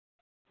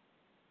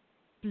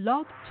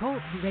Blog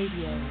Talk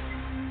Radio.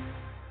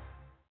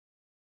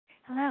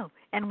 Hello,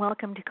 and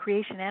welcome to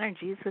Creation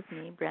Energies with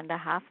me, Brenda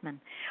Hoffman.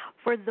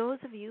 For those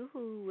of you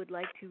who would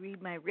like to read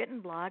my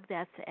written blog,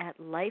 that's at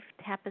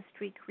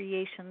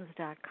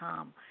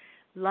lifetapestrycreations.com.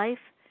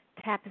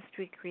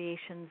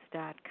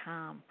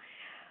 Lifetapestrycreations.com.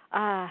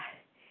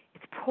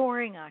 It's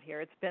pouring out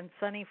here. It's been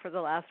sunny for the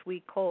last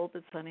week, cold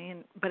but sunny,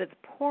 but it's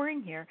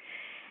pouring here.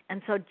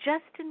 And so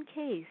just in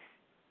case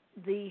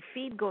the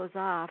feed goes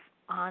off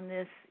on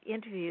this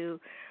interview,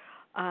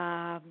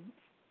 our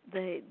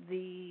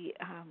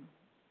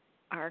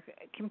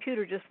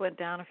computer just went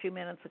down a few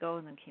minutes ago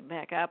and then came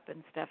back up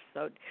and stuff.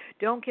 So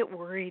don't get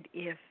worried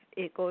if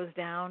it goes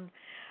down.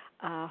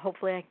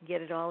 Hopefully, I can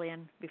get it all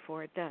in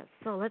before it does.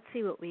 So let's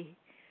see what we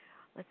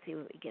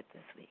get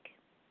this week.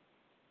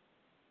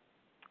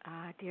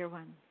 Dear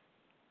ones,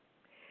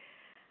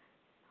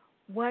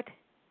 what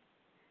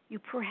you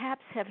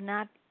perhaps have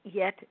not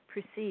yet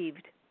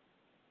perceived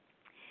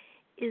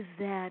is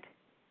that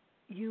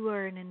you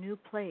are in a new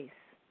place.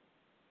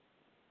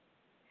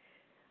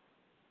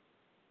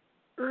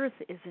 Earth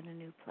is in a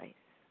new place,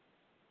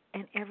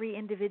 and every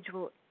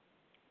individual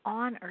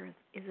on Earth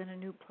is in a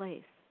new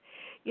place.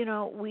 You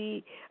know,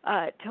 we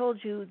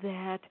told you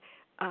that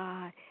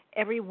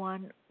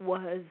everyone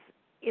was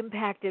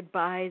impacted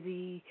by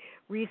the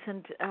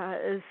recent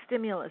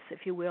stimulus,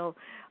 if you will,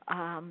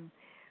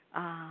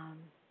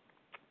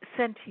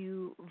 sent to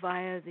you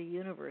via the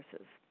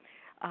universes,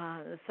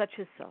 such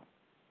as so.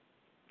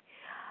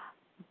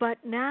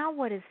 But now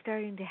what is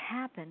starting to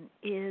happen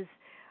is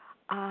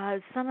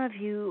some of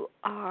you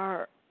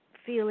are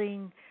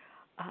feeling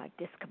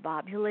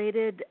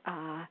discombobulated.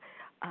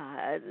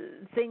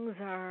 Things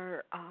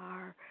are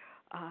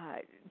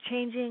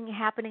changing,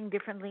 happening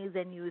differently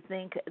than you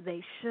think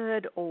they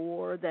should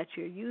or that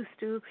you're used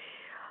to,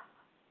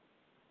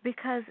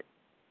 because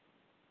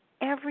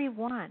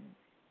everyone,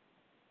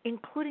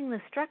 including the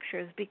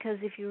structures, because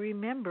if you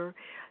remember,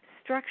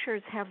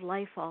 structures have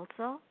life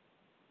also,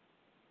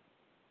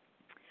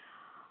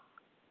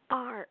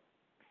 are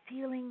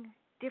feeling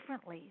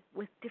differently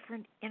with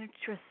different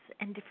interests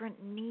and different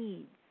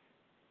needs.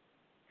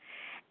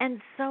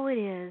 And so it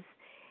is,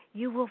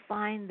 you will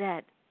find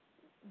that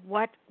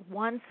what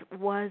once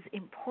was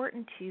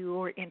important to you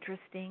or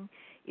interesting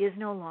is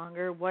no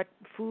longer. What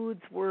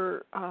foods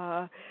were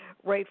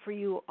right for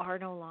you are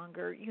no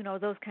longer. You know,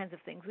 those kinds of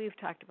things. We've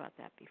talked about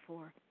that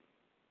before.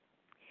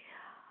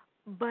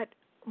 But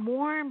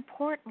more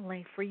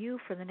importantly for you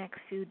for the next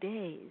few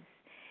days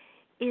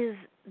is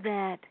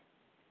that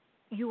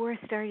you are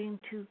starting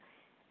to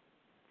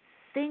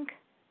think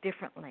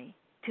differently,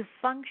 to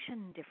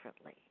function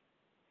differently.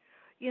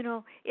 You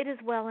know, it is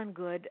well and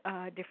good,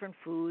 different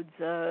foods,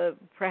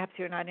 perhaps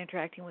you're not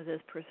interacting with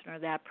this person or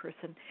that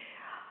person.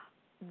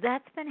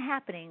 That's been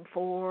happening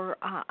for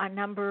a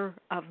number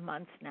of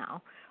months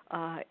now,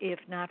 if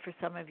not for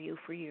some of you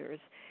for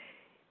years.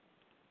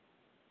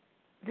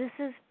 This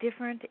is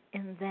different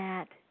in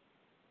that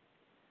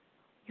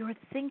you're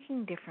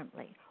thinking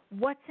differently.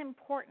 What's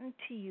important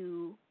to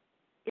you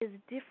is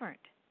different.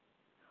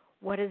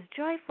 What is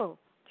joyful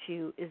to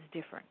you is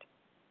different.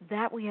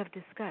 That we have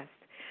discussed.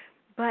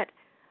 But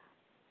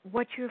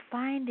what you're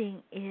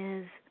finding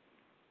is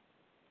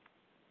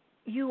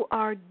you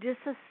are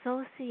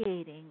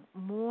disassociating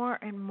more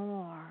and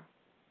more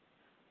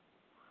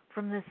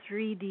from the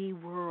 3D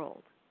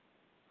world.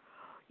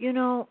 You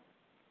know,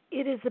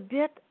 it is a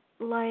bit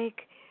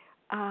like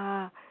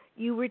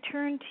you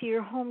return to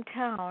your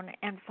hometown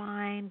and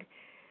find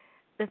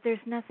that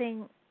there's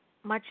nothing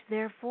much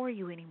there for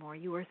you anymore.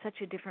 You are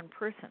such a different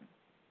person.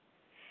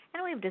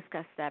 And we've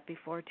discussed that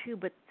before too,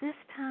 but this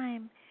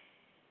time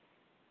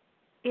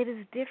it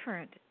is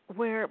different,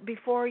 where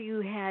before you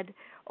had,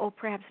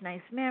 perhaps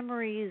nice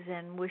memories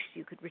and wished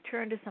you could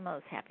return to some of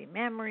those happy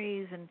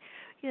memories and,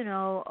 you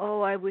know,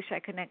 I wish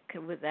I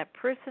connected with that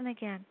person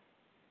again.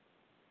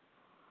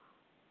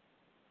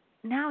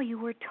 Now you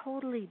were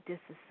totally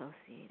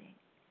disassociating,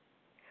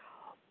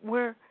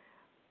 where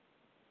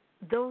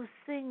those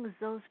things,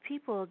 those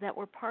people that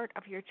were part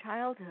of your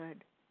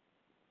childhood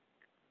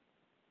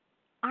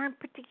aren't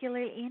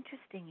particularly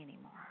interesting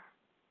anymore.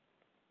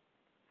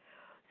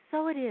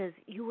 So it is,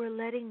 you were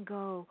letting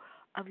go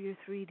of your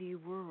 3D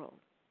world,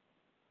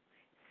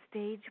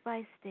 stage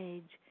by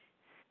stage,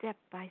 step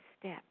by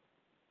step.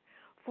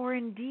 For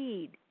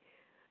indeed,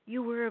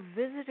 you were a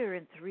visitor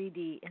in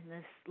 3D in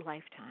this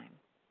lifetime,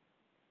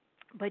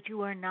 but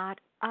you are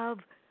not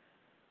of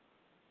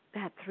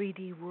that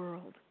 3D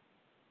world.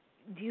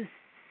 Do you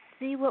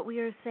see what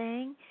we are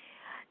saying?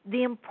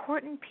 The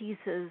important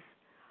pieces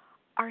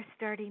are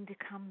starting to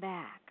come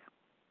back.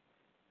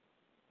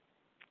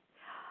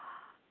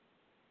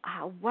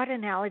 What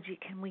analogy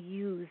can we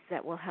use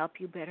that will help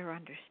you better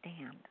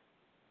understand?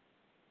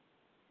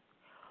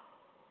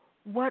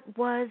 What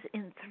was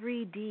in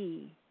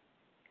 3D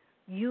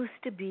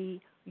used to be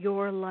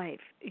your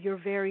life, your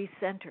very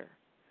center,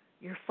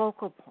 your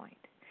focal point.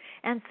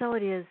 And so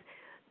it is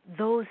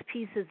those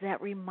pieces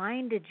that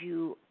reminded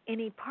you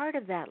any part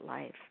of that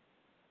life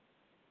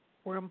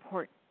were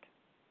important.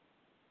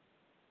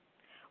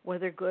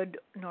 whether good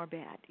nor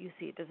bad. You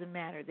see, it doesn't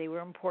matter. They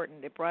were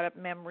important. It brought up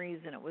memories,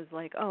 and it was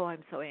like, oh,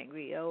 I'm so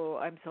angry. Oh,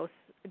 I'm so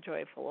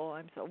joyful. Oh,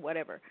 I'm so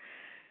whatever.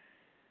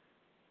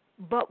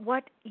 But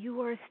what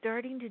you are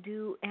starting to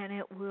do, and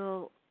it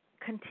will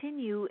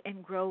continue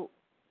and grow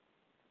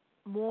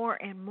more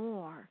and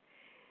more,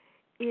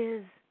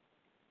 is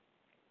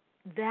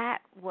that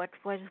what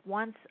was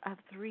once of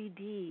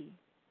 3D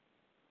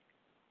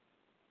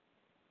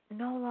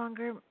no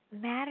longer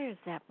matters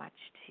that much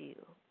to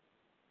you.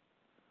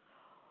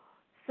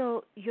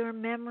 So your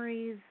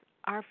memories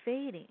are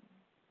fading,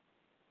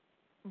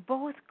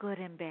 both good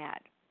and bad,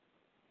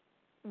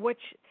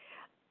 which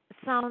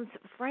sounds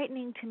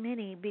frightening to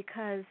many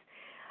because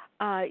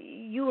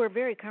you are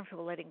very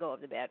comfortable letting go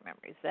of the bad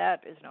memories.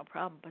 That is no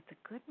problem. But the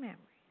good memories,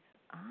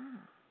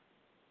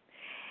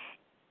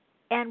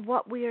 And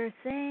what we are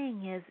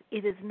saying is,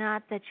 it is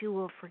not that you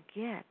will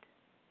forget,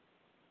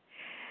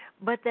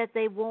 but that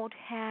they won't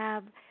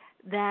have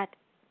that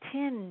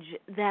tinge,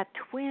 that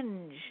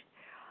twinge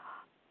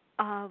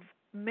of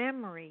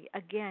memory,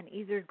 again,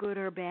 either good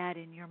or bad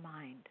in your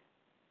mind.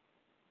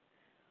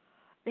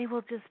 They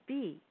will just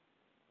be.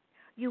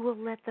 You will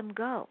let them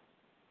go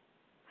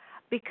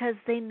because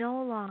they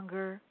no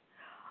longer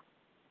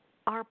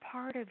are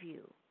part of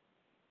you.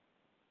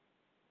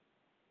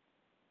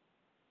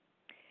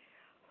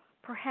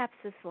 Perhaps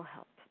this will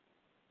help.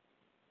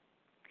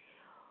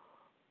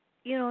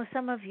 You know,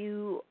 some of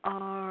you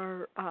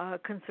are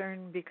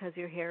concerned because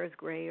your hair is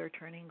gray or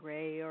turning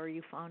gray, or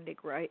you found a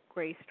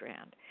gray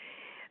strand.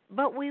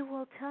 But we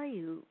will tell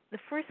you, the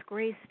first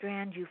gray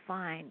strand you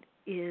find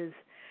is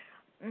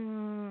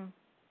a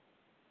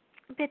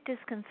bit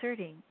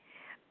disconcerting.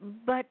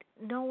 But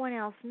no one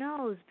else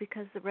knows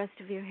because the rest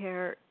of your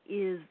hair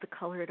is the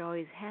color it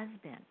always has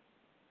been.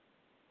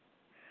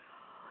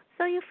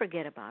 So you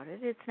forget about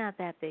it. It's not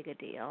that big a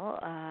deal,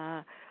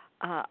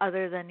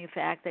 other than the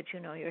fact that you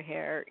know your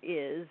hair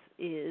is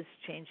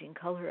changing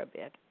color a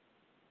bit.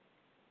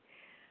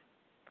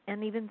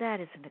 And even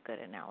that isn't a good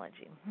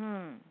analogy.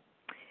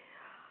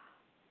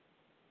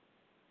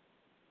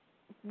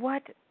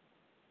 What?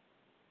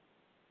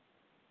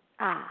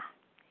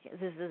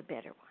 This is a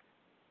better one.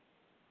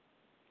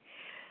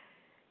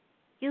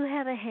 You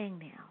have a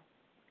hangnail,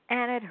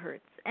 and it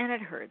hurts, and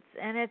it hurts,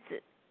 and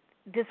it's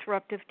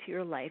disruptive to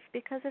your life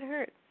because it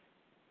hurts.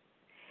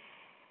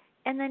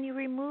 And then you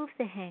remove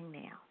the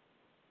hangnail,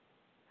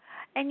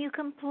 and you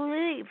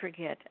completely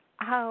forget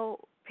how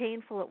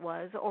painful it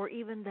was, or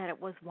even that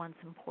it was once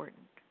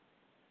important.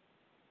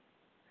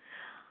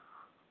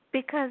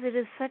 Because it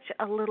is such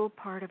a little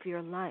part of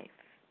your life.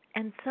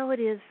 And so it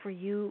is for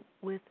you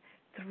with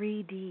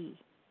 3D.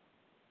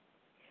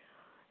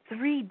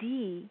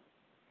 3D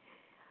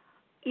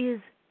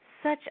is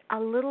such a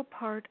little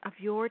part of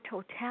your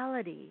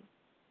totality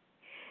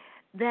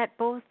that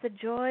both the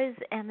joys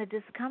and the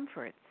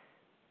discomforts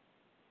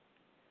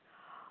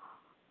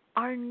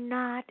are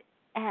not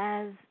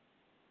as,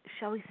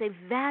 shall we say,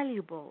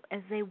 valuable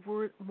as they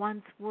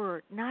once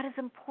were, not as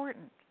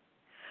important.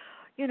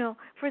 You know,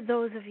 for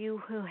those of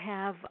you who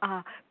have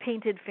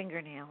painted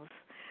fingernails,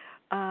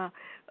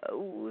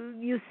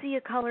 you see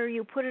a color,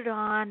 you put it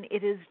on,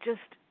 it is just,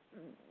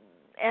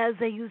 as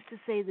they used to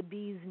say, the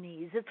bee's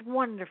knees. It's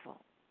wonderful.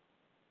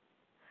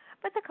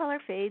 But the color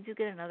fades, you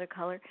get another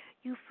color.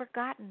 You've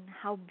forgotten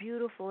how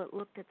beautiful it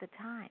looked at the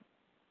time.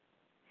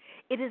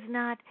 It is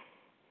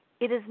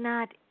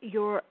not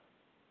your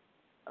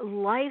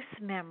life's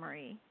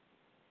memory.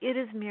 It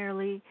is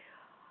merely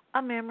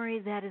a memory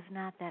that is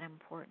not that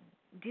important.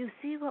 Do you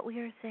see what we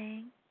are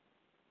saying?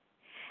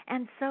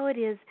 And so it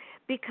is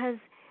because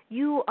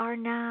you are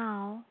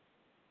now,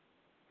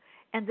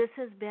 and this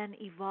has been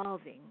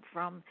evolving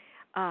from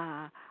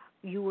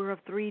you were of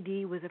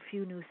 3D with a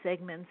few new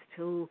segments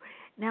to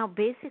now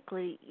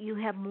basically you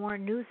have more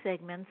new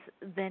segments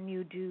than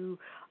you do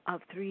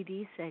of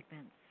 3D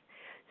segments.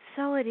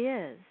 So it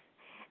is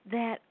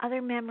that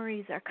other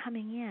memories are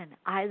coming in,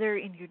 either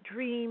in your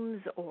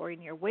dreams or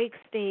in your wake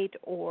state,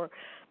 or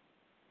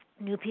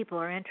new people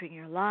are entering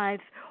your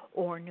lives,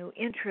 or new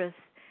interests,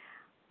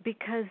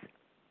 because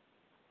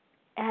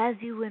as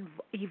you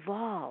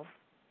evolve,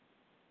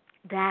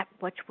 that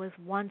which was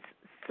once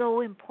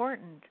so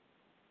important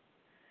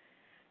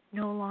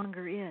no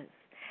longer is.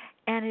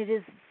 And it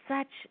is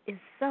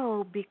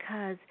so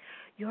because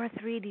your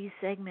 3D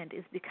segment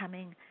is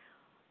becoming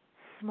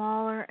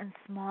smaller and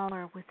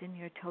smaller within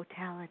your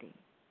totality.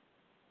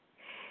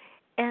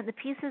 And the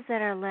pieces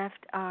that are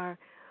left are,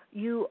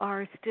 you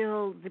are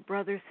still the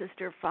brother,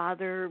 sister,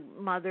 father,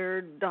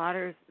 mother,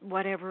 daughter,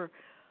 whatever,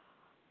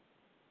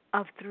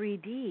 of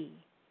 3D.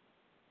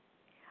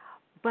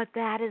 But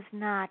that is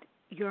not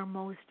your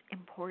most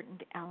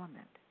important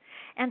element.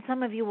 And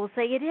some of you will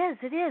say, it is.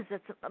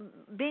 It's,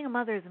 being a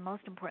mother is the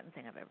most important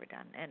thing I've ever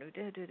done. And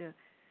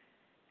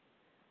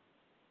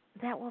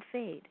that will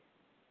fade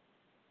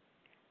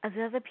as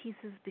other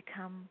pieces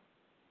become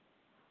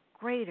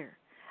greater.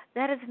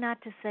 That is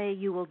not to say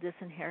you will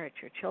disinherit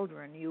your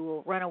children. You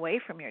will run away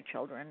from your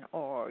children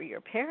or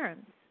your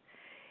parents.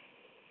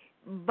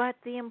 But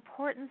the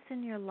importance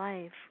in your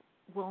life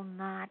will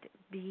not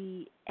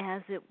be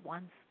as it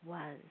once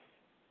was.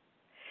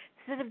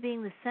 Instead of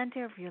being the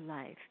center of your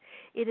life,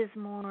 it is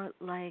more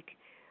like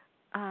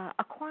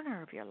a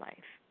corner of your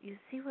life. You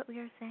see what we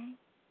are saying?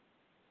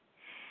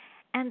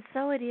 And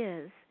so it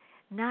is.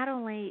 Not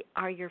only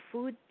are your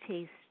food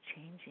tastes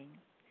changing,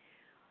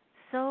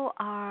 so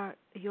are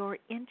your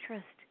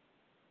interest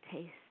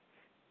tastes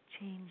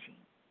changing.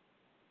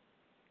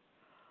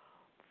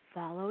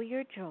 Follow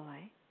your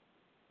joy,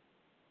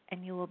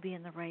 and you will be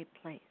in the right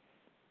place.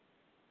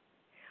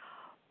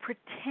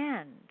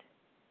 Pretend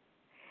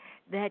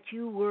that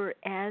you were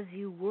as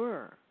you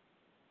were,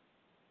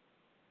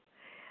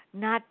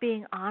 not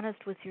being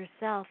honest with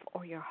yourself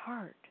or your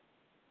heart.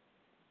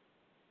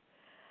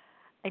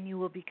 And you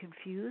will be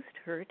confused,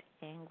 hurt,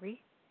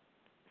 angry,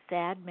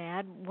 sad,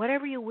 mad,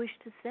 whatever you wish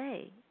to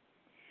say,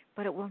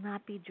 but it will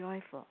not be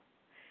joyful.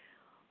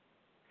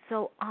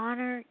 So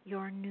honor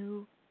your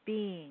new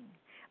being,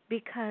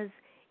 because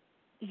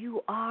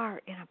you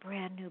are in a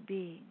brand new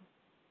being.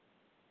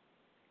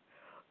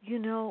 You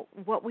know,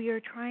 what we are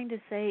trying to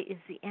say is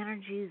the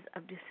energies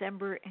of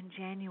December and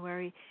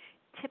January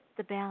tip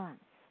the balance.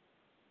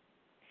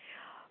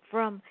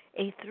 From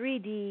a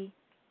 3D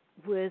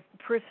with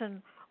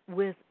person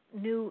with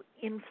new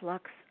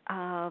influx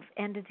of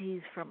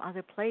entities from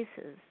other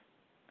places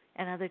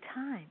and other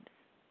times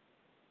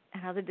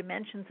and other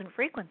dimensions and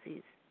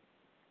frequencies,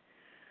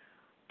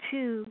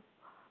 to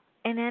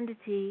an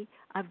entity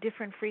of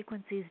different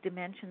frequencies,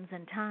 dimensions,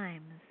 and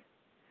times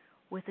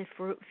with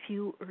a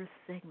few Earth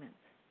segments.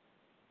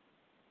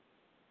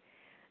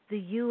 The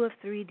U of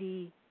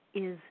 3D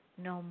is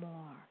no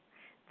more.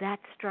 That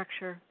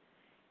structure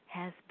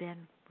has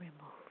been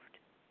removed.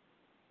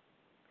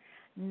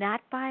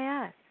 Not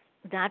by us,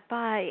 not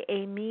by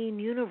a mean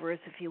universe,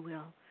 if you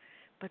will,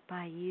 but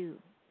by you.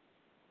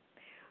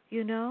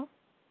 You know,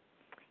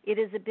 it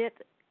is a bit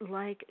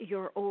like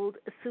your old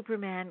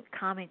Superman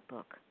comic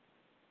book.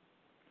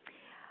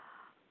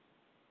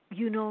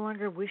 You no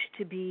longer wish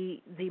to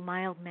be the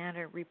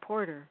mild-mannered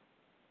reporter.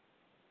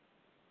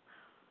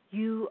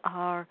 You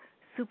are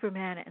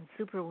Superman and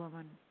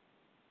Superwoman,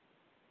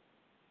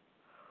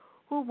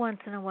 who once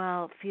in a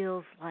while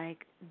feels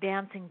like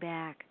dancing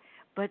back,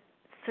 but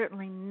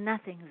certainly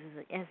nothing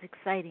is as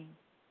exciting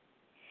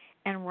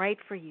and right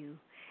for you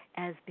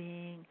as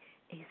being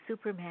a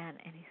Superman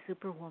and a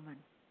Superwoman.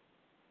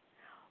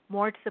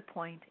 More to the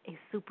point, a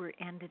super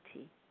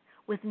entity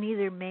with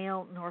neither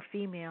male nor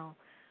female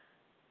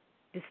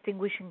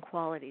distinguishing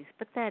qualities,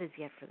 but that is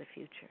yet for the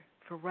future.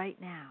 For right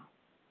now,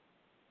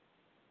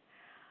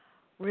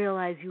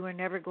 realize you are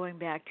never going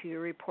back to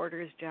your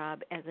reporter's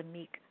job as a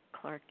meek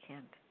Clark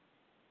Kent.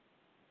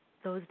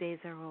 Those days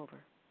are over.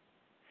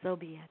 So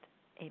be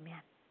it.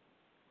 Amen.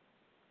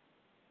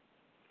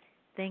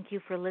 Thank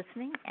you for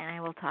listening, and I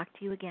will talk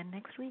to you again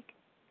next week.